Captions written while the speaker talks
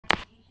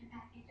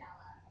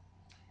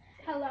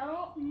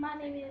Hello, my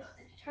name is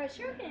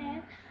Treasure,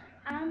 and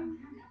I'm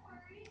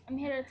I'm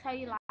here to tell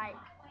you like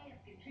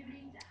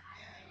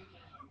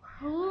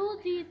who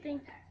do you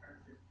think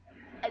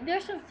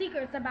there's some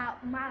secrets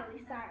about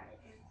Miley Cyrus.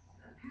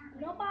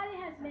 Nobody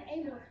has been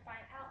able to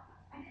find out.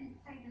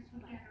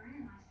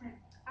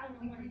 I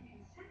don't know when.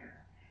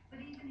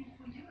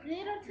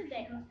 Later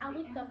today, I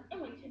looked up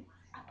images.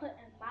 I put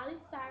in Miley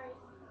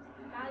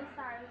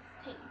Cyrus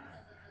tapes.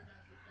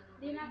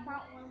 Then I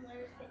found one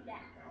where it said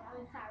that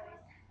Miley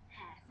Cyrus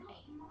has a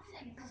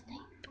sex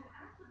tape.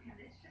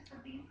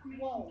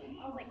 Whoa!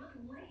 I was like,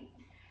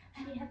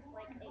 she has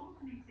like a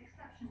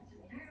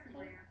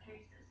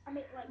I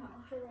mean, like,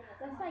 for real,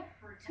 that's like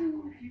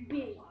too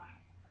big.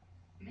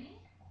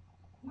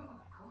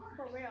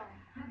 For real.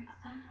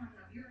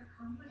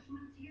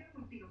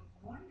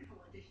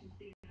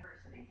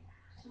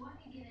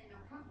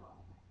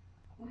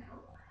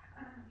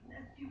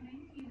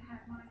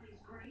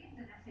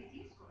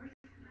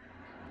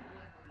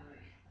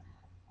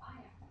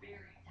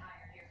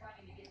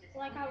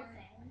 Like I was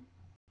saying,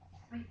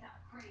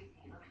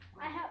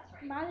 I have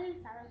Miley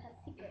Cyrus has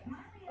secrets.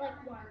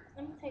 Like one,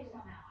 let me tell you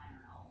one.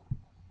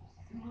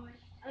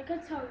 I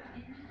could tell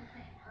you.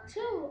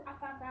 Two, I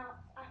found out.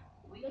 I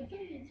looked on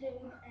YouTube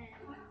and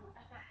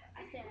I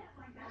said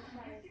Miley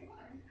Cyrus,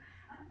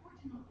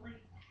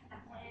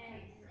 and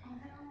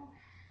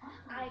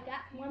I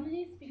got one of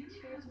these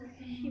pictures where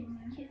he was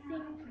kissing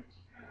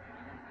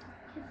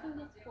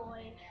this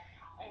boy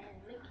and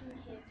licking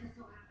his,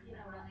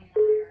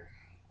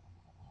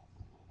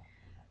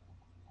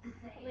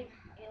 like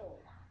ill.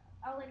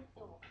 I like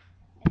ill.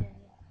 And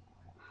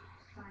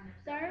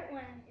third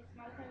one is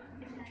my cousin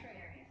is a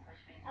traitor.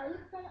 I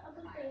looked on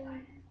other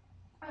things.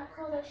 I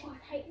saw that she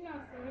was hating on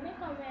Selena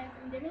Gomez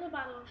and Demi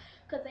Lovato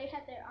because they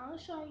had their own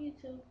show on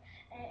YouTube,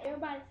 and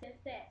everybody says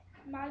that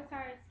Miley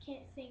Cyrus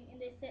can't sing, and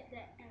they said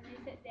that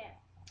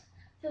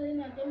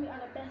Selena and Demi are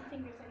the best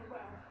singers in the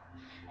world.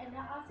 And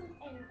I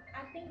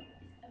think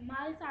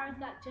Miley Cyrus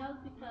got jealous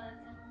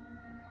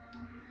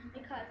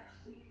because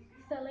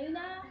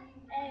Selena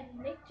and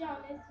Nick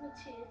Jonas,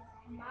 which is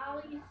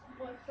Miley's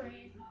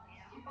boyfriend.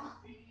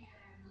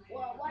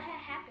 Well, what had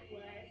happened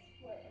was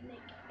with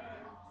Nick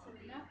and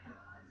Selena.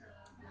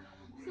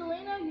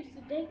 Selena used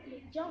to date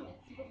Nick Jonas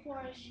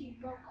before she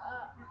broke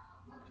up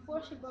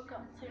with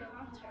Taylor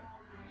Hunter.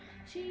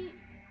 She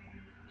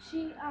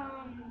she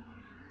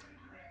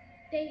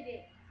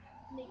dated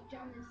Nick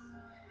Jonas,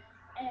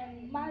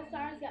 and Miley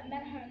Cyrus got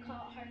mad at her and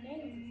called her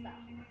names and stuff.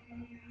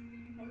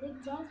 And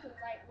Nick Jonas was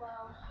like,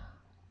 well,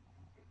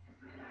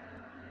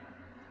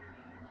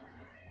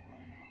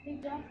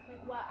 Nick Jonas was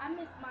like, well, I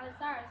miss Miley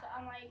Cyrus, so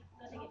I'm like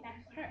gonna get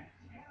back with her.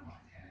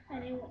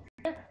 And they went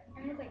together,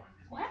 and I was like,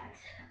 what?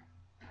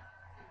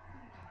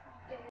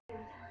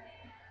 And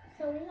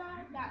Selena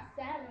got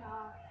sad and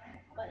all,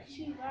 but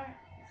she learned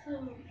to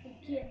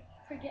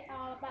forget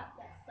all about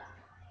that stuff.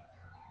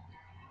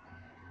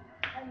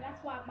 And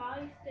that's why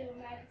Molly's still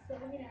mad at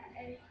Selena,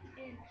 and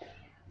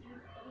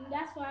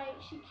that's why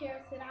she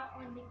carries it out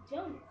on Nick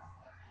Jonas.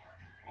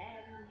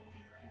 And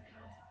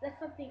that's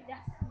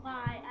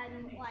why I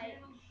don't like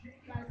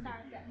Miley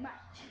Cyrus that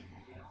much.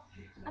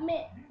 I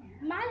mean,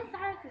 Miley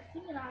Cyrus is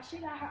singing out, she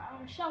got her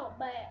own show,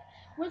 but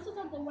Whistle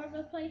of the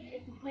Workers Place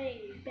is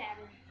way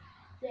better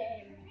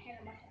than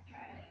Hannah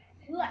Montana.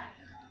 Look,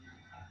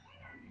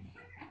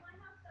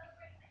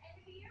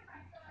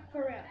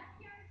 for real.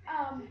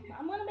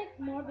 I'm gonna make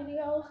more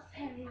videos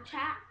and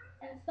chat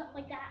and stuff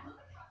like that.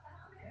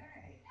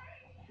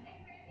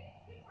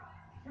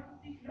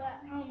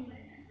 But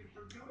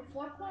the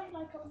fourth one,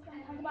 like I was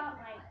gonna talk about,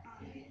 like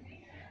is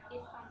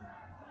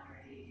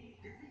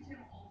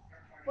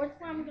fourth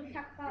one I'm gonna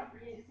talk about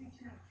is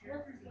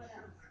what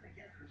else?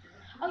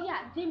 Oh yeah,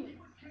 Demi.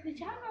 Did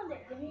y'all know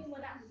that Demi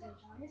went out with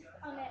Jonas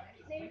on that?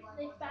 They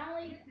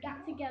finally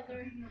got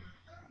together.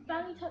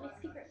 Finally told their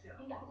secret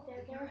and got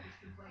together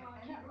on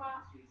Cat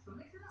Rock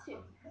too.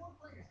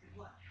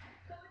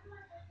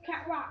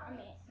 Cat Rock, I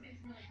mean.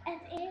 At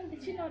the end,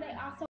 did you know they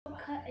also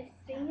cut a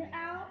scene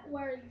out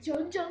where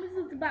Joe Jonas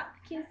is about to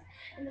kiss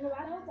and the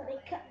mulatto, but they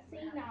cut the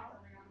scene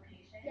out.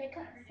 They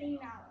cut the scene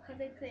out because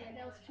they said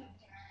that was too.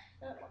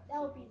 That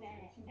would be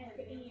bad at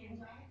the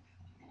end.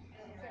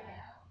 They said,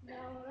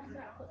 no, let's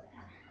not put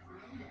that.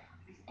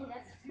 And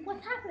that's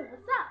what's happening.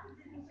 What's up?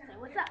 Say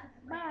what's up.